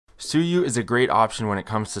Suyu is a great option when it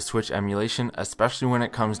comes to Switch emulation, especially when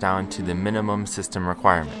it comes down to the minimum system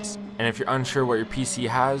requirements. And if you're unsure what your PC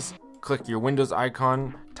has, click your Windows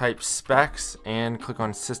icon, type specs, and click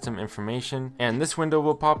on system information, and this window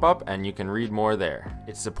will pop up and you can read more there.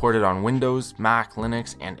 It's supported on Windows, Mac,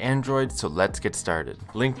 Linux, and Android, so let's get started.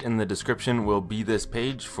 Linked in the description will be this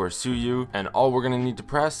page for Suyu, and all we're going to need to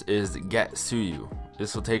press is Get Suyu.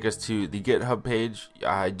 This will take us to the GitHub page.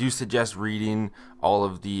 I do suggest reading all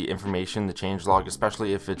of the information, the changelog,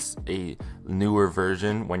 especially if it's a newer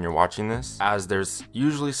version when you're watching this, as there's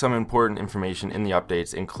usually some important information in the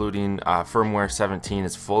updates, including firmware 17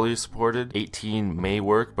 is fully supported, 18 may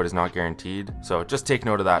work but is not guaranteed, so just take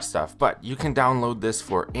note of that stuff. But you can download this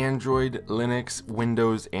for Android, Linux,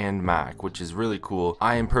 Windows, and Mac, which is really cool.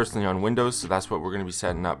 I am personally on Windows, so that's what we're going to be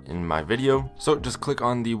setting up in my video. So just click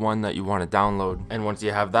on the one that you want to download, and once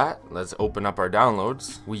you have that, let's open up our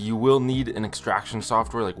downloads. You will need an extraction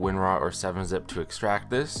software like WinRAR or 7-zip to extract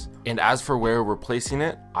this. And as for where we're placing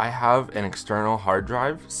it, I have an external hard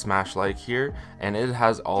drive, smash like here, and it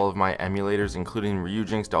has all of my emulators, including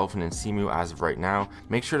Ryujinx, Dolphin, and Cemu as of right now.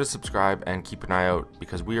 Make sure to subscribe and keep an eye out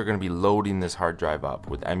because we are going to be loading this hard drive up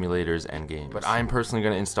with emulators and games. But I'm personally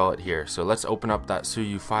going to install it here. So let's open up that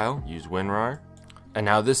Suyu file, use WinRAR. And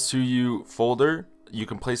now this Suyu folder, you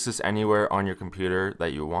can place this anywhere on your computer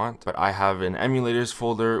that you want, but I have an emulators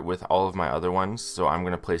folder with all of my other ones, so I'm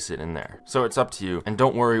going to place it in there. So it's up to you, and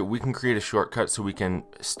don't worry, we can create a shortcut so we can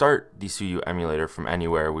start the Suyu emulator from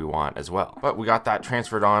anywhere we want as well. But we got that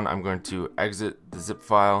transferred on. I'm going to exit the zip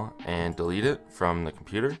file and delete it from the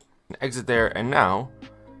computer. Exit there, and now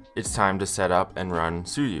it's time to set up and run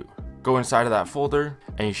Suyu. Go inside of that folder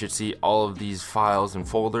and you should see all of these files and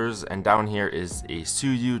folders, and down here is a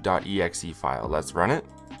suyu.exe file. Let's run it.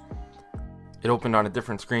 It opened on a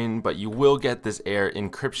different screen, but you will get this error: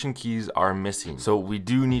 encryption keys are missing. So we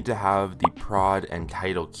do need to have the prod and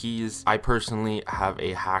title keys. I personally have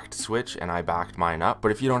a hacked switch and I backed mine up,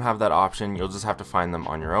 but if you don't have that option, you'll just have to find them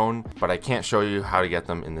on your own, but I can't show you how to get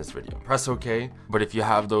them in this video. Press OK, but if you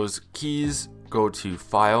have those keys, go to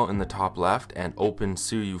File in the top left and open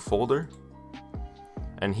Suyu folder.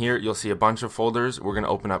 And here you'll see a bunch of folders. We're going to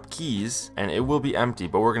open up keys and it will be empty,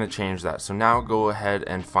 but we're going to change that. So now go ahead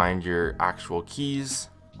and find your actual keys.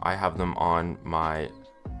 I have them on my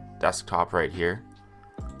desktop right here.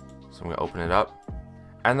 So I'm going to open it up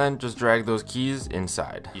and then just drag those keys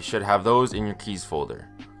inside. You should have those in your keys folder.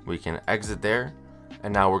 We can exit there,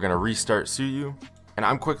 and now we're going to restart Suyu. And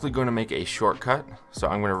I'm quickly going to make a shortcut. So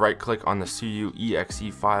I'm going to right click on the Suyu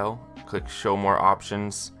exe file, click show more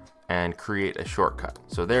options, and create a shortcut.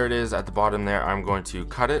 So there it is at the bottom there. I'm going to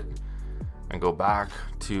cut it and go back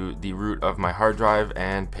to the root of my hard drive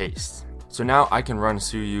and paste. So now I can run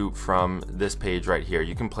Suyu from this page right here.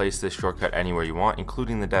 You can place this shortcut anywhere you want,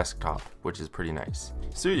 including the desktop, which is pretty nice.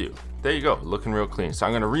 Suyu, there you go, looking real clean. So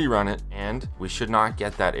I'm going to rerun it and we should not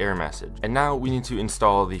get that error message. And now we need to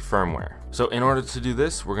install the firmware. So in order to do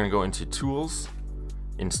this, we're going to go into Tools,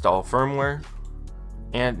 Install Firmware,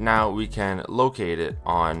 and now we can locate it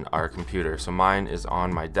on our computer. So mine is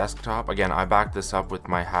on my desktop. Again, I backed this up with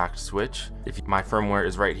my hacked switch. If my firmware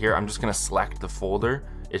is right here, I'm just going to select the folder.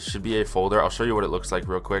 It should be a folder. I'll show you what it looks like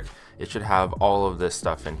real quick. It should have all of this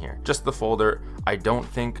stuff in here. Just the folder. I don't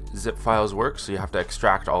think zip files work, so you have to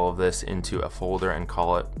extract all of this into a folder and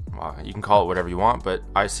call it, you can call it whatever you want, but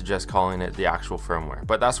I suggest calling it the actual firmware.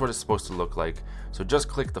 But that's what it's supposed to look like. So just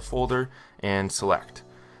click the folder and select,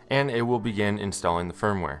 and it will begin installing the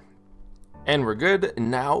firmware. And we're good.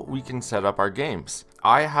 Now we can set up our games.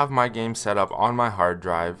 I have my game set up on my hard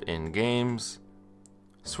drive in Games,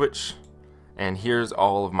 Switch, and here's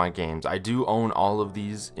all of my games. I do own all of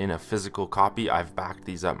these in a physical copy. I've backed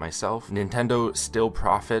these up myself. Nintendo still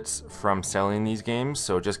profits from selling these games,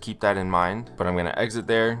 so just keep that in mind. But I'm going to exit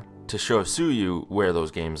there. To show Suyu where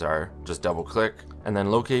those games are, just double click and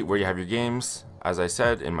then locate where you have your games, as I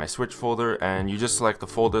said, in my Switch folder, and you just select the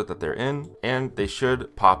folder that they're in and they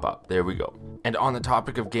should pop up. There we go. And on the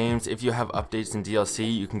topic of games, if you have updates in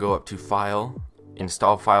DLC, you can go up to File,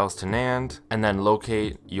 Install Files to NAND, and then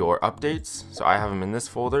locate your updates. So I have them in this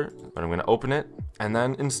folder, but I'm going to open it and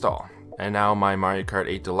then install. And now my Mario Kart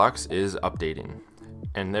 8 Deluxe is updating.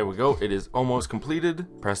 And there we go, it is almost completed.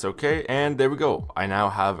 Press OK, and there we go. I now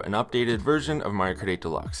have an updated version of Mario Kart 8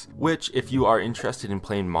 Deluxe, which if you are interested in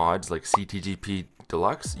playing mods like CTGP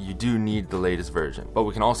Deluxe, you do need the latest version. But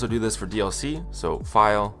we can also do this for DLC, so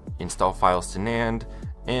File, Install Files to NAND,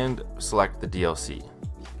 and select the DLC.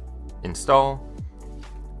 Install,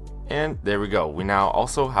 and there we go. We now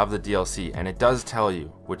also have the DLC, and it does tell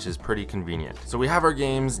you which is pretty convenient. So we have our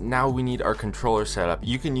games, now we need our controller set up.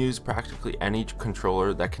 You can use practically any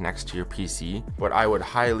controller that connects to your PC, but I would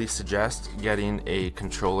highly suggest getting a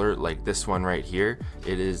controller like this one right here.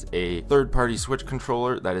 It is a third-party Switch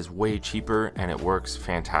controller that is way cheaper and it works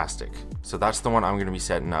fantastic. So that's the one I'm going to be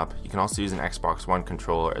setting up. You can also use an Xbox One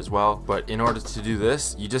controller as well, but in order to do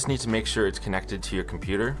this, you just need to make sure it's connected to your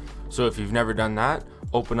computer. So if you've never done that,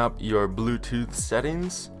 open up your Bluetooth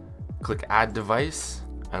settings, click Add Device,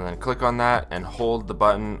 and then click on that and hold the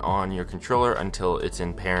button on your controller until it's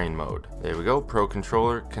in pairing mode. There we go, Pro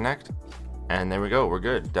Controller, connect, and there we go, we're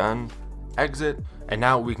good, done, exit. And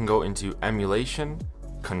now we can go into Emulation,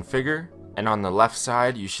 Configure, and on the left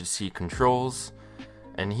side you should see Controls,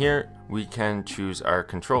 and here we can choose our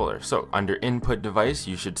controller. So under Input Device,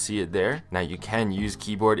 you should see it there. Now you can use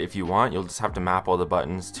keyboard if you want, you'll just have to map all the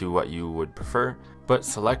buttons to what you would prefer, but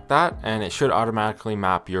select that and it should automatically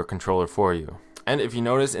map your controller for you. And if you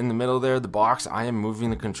notice in the middle there, the box, I am moving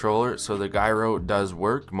the controller, so the gyro does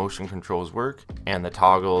work, motion controls work, and the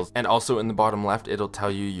toggles. And also in the bottom left, it'll tell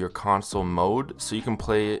you your console mode, so you can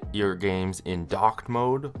play your games in docked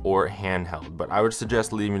mode or handheld, but I would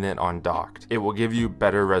suggest leaving it on docked. It will give you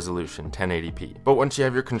better resolution, 1080p. But once you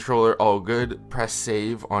have your controller all good, press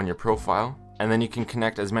save on your profile, and then you can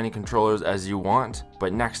connect as many controllers as you want.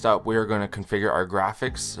 But next up, we are going to configure our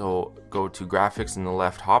graphics. So go to graphics in the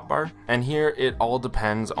left hotbar, and here it all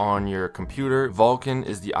depends on your computer. Vulkan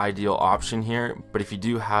is the ideal option here, but if you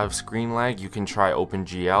do have screen lag, you can try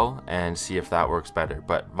OpenGL and see if that works better,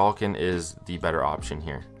 but Vulkan is the better option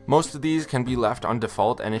here. Most of these can be left on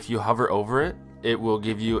default, and if you hover over it, it will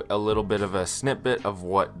give you a little bit of a snippet of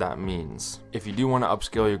what that means. If you do want to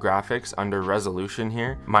upscale your graphics, under resolution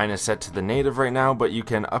here, mine is set to the native right now, but you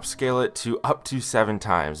can upscale it to up to 7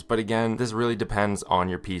 times. But again, this really depends on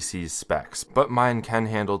your PC's specs. But mine can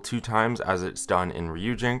handle 2 times as it's done in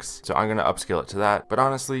Ryujinx, so I'm going to upscale it to that. But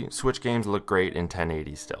honestly, Switch games look great in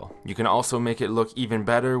 1080 still. You can also make it look even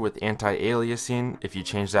better with anti-aliasing if you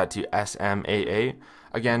change that to SMAA.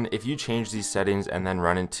 Again, if you change these settings and then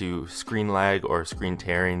run into screen lag or screen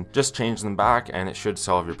tearing, just change them back and it should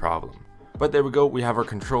solve your problem. But there we go, we have our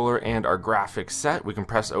controller and our graphics set. We can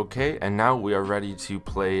press OK, and now we are ready to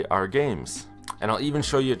play our games. And I'll even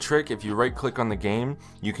show you a trick. If you right click on the game,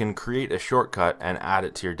 you can create a shortcut and add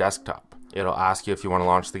it to your desktop. It'll ask you if you want to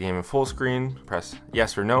launch the game in full screen, press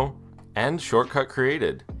yes or no, and shortcut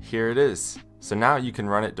created. Here it is. So now you can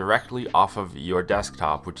run it directly off of your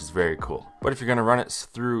desktop, which is very cool. But if you're going to run it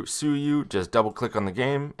through Suyu, just double click on the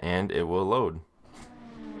game and it will load.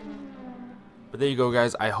 But there you go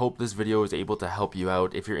guys, I hope this video was able to help you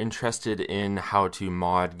out. If you're interested in how to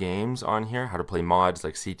mod games on here, how to play mods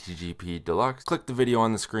like CTGP Deluxe, click the video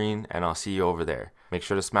on the screen and I'll see you over there. Make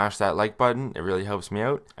sure to smash that like button, it really helps me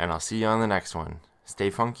out, and I'll see you on the next one.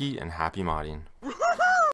 Stay funky and happy modding.